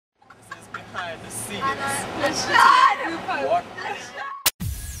behind the scenes. What?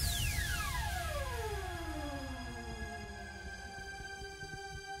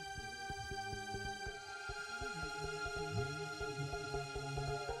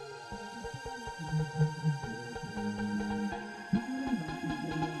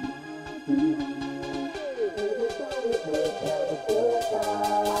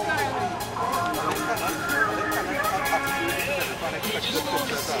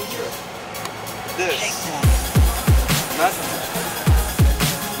 This. That's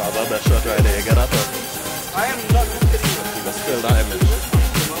our best shot right there, you get that up. I am not kidding you. You can spill that image.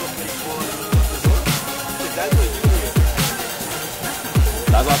 That's what you do.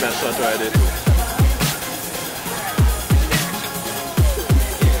 That's our best shot right there too.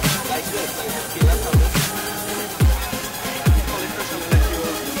 Like this. Okay, that's how this is. You call it pressure, let you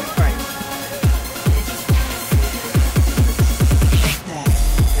fine.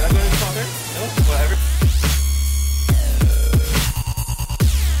 You're not going to talk it? No? Whatever.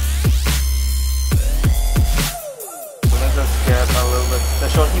 Just get a little bit. The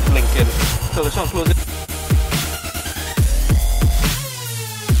shot keep blinking. So the shot closes.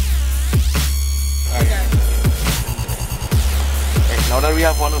 Okay. Now that we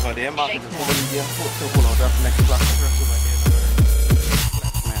have one over there, Mark, it's over easier to pull out that next block over there.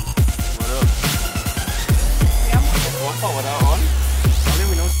 Man, what up? One power that on. Let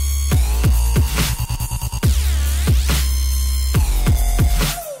me know.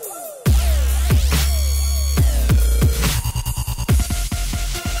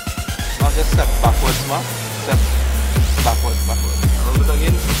 Just step backwards, ma. Step backwards. A little bit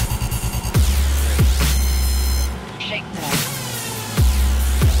again. Shake that.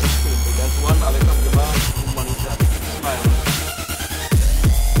 That's one. I'll come to my money. Smile.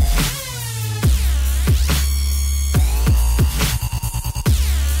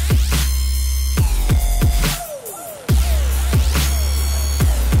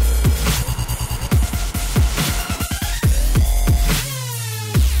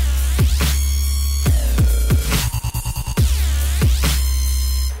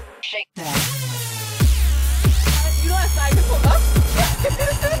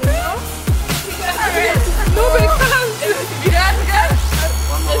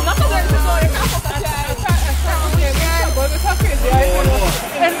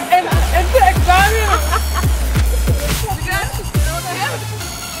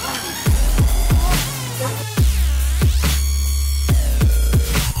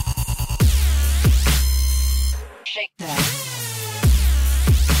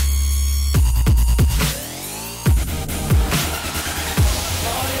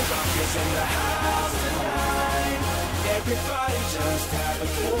 Everybody just have a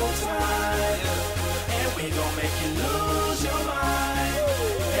good time, and we gon' make you lose your mind.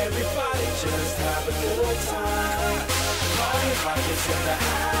 Everybody just have a good time. Party rockets in the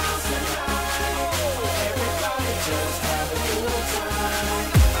house tonight. Everybody just have a good time,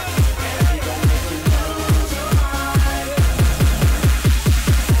 and we gon' make you lose your mind.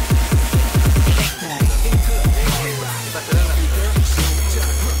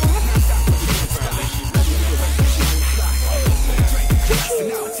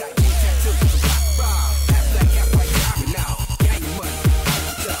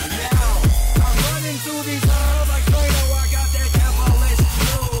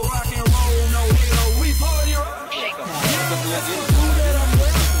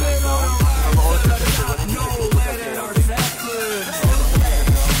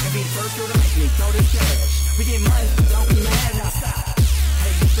 We get money, don't be mad outside.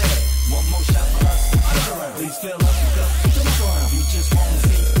 Hey, you bad, one more shot for us. Please fill up the cup, don't look around. We just want to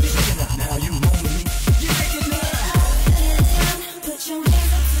see you get up. Now you home with me, you make it now. Get down, put your hands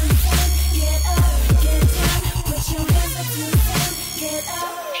up to the sun. Get up, get down, put your hands up to the sun. Get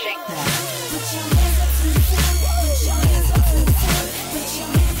up, shake that. Put your hands up to the sun. Put your hands up to the sun. Put your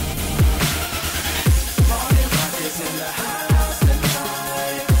hands up to the sun. Party rockets in the house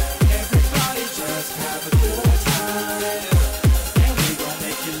tonight. Everybody just have a good time, and we gon'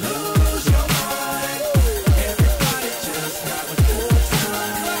 make you lose your mind. Everybody just have a good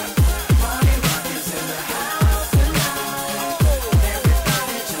time. Party rockets in the house tonight.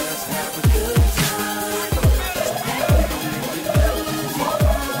 Everybody just have a good time, and we gon' make you lose your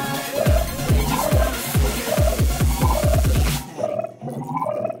mind. We just wanna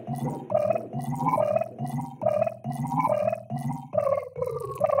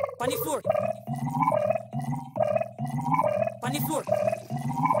On the floor. On the floor.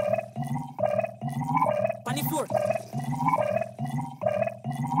 On the floor.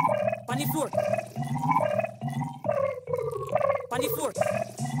 On the floor. On the floor.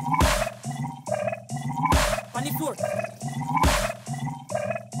 floor.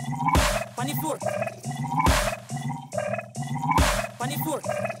 On the floor. On the floor.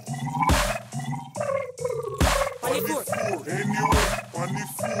 On the floor. Anyway, on the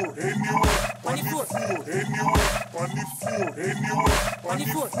floor, anyway, On the floor. anyway, on the floor, anyway, on the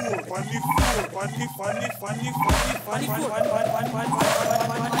floor, on the floor, funny,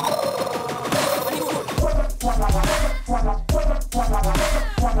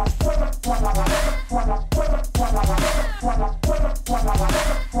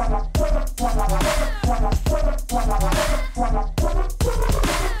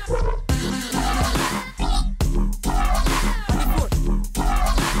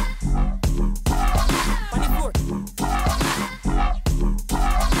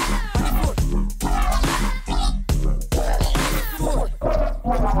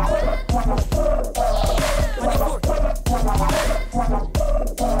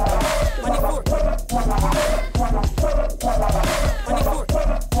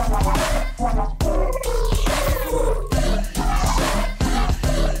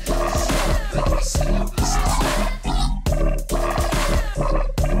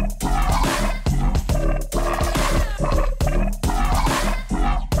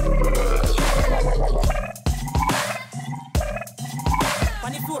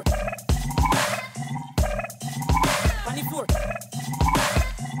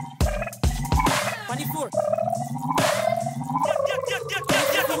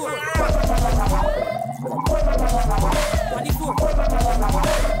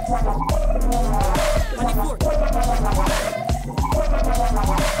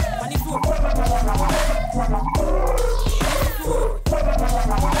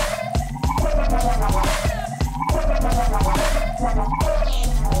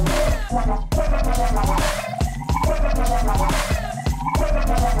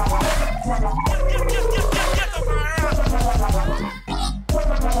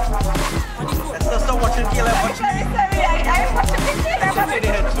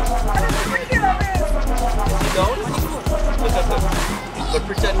 But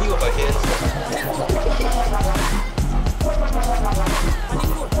pretend you over here.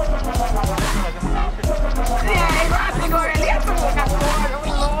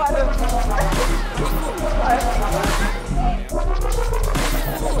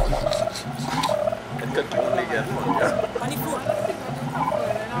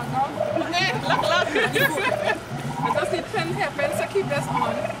 Because it can happen, so keep us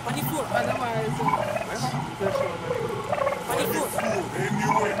on. Otherwise,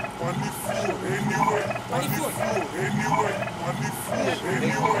 anyway, on the